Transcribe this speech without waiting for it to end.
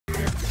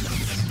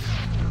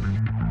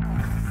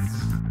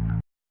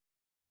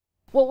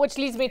Well, which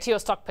leads me to your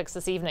stock picks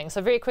this evening.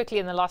 So very quickly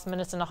in the last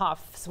minute and a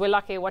half,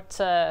 Zwelakhe,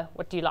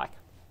 what do you like?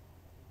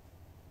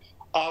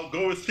 I'll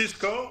go with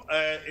Fisco.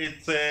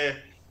 It's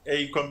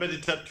a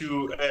competitor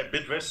to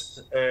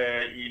Bidvest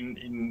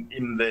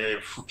in the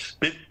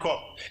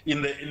Bidcorp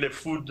in the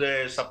food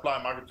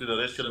supply market to the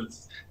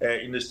restaurants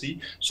industry.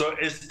 So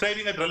it's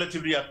trading at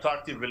relatively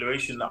attractive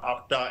valuation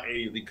after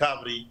a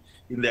recovery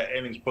in their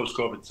earnings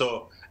post-COVID.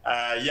 So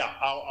yeah,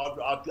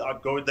 I'll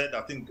go with that.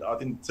 I think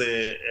it's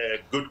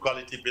a good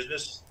quality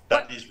business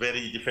that is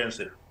very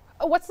defensive.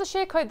 What's the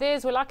share code there,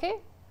 Zwelakhe?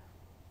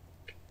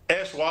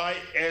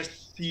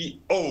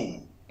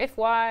 SYSCO.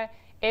 FYSCO.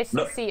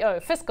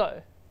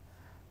 Fisco.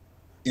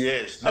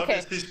 Yes, not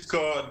okay. the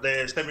Fisco,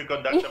 the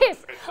semiconductor.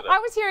 Yes, I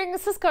was hearing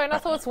Cisco and I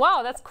thought,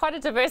 wow, that's quite a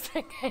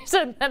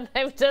diversification that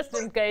they've just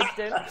engaged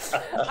in.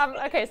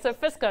 Okay, so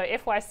Fisco,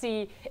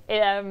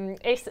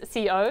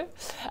 FYSCO.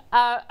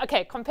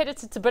 Okay,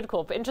 competitor to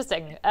Bidcorp.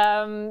 Interesting.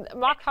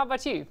 Mark, how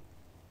about you?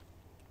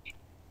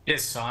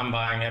 Yes, so I'm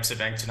buying Absa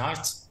Bank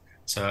tonight.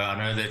 So I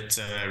know that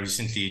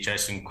recently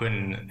Jason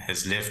Quinn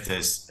has left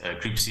as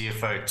Group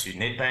CFO to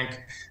Nedbank.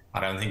 I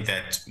don't think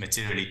that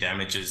materially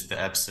damages the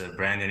Absa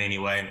brand in any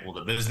way or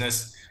the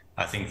business.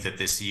 I think that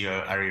the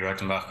CEO, Ari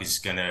Rottenbach, is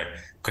going to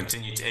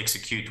continue to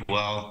execute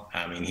well.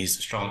 I mean, he's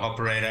a strong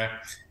operator.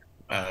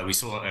 We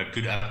saw a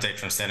good update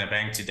from Standard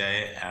Bank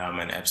today,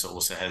 and Absa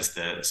also has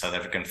the South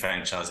African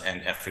franchise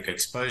and Africa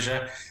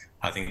exposure.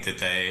 I think that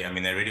they're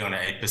already on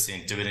an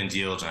 8% dividend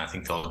yield, and I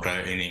think they'll grow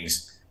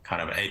earnings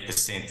kind of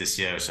 8% this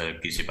year, so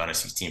it gives you about a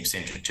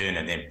 16% return,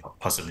 and then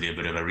possibly a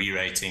bit of a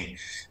re-rating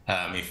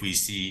if we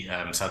see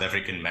South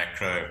African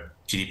macro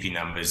GDP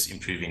numbers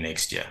improving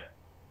next year.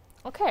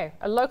 Okay,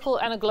 a local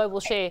and a global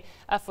share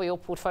for your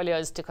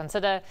portfolios to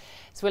consider.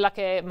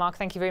 Zwelakhe, Mark,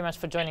 thank you very much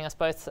for joining us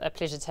both. A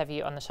pleasure to have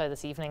you on the show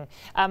this evening.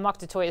 Mark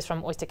Du Toit is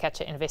from Oyster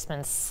Catcher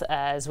Investments.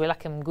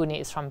 Zwelakhe Mnguni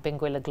is from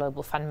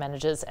Benguela Fund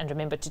Managers. And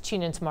remember to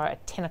tune in tomorrow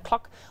at 10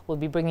 o'clock. We'll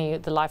be bringing you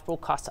the live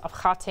broadcast of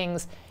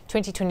Gauteng's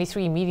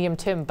 2023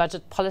 medium-term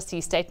budget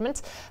policy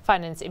statement.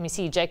 Finance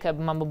MEC Jacob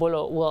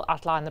Mamabolo will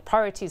outline the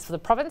priorities for the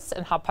province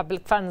and how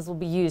public funds will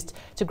be used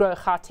to grow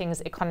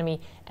Gauteng's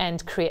economy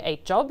and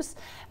create jobs.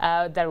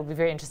 That will be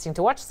very interesting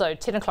to watch. So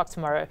 10 o'clock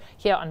tomorrow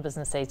here on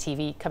Business Day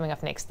TV. Coming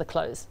up next, The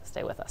Close.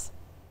 Stay with us.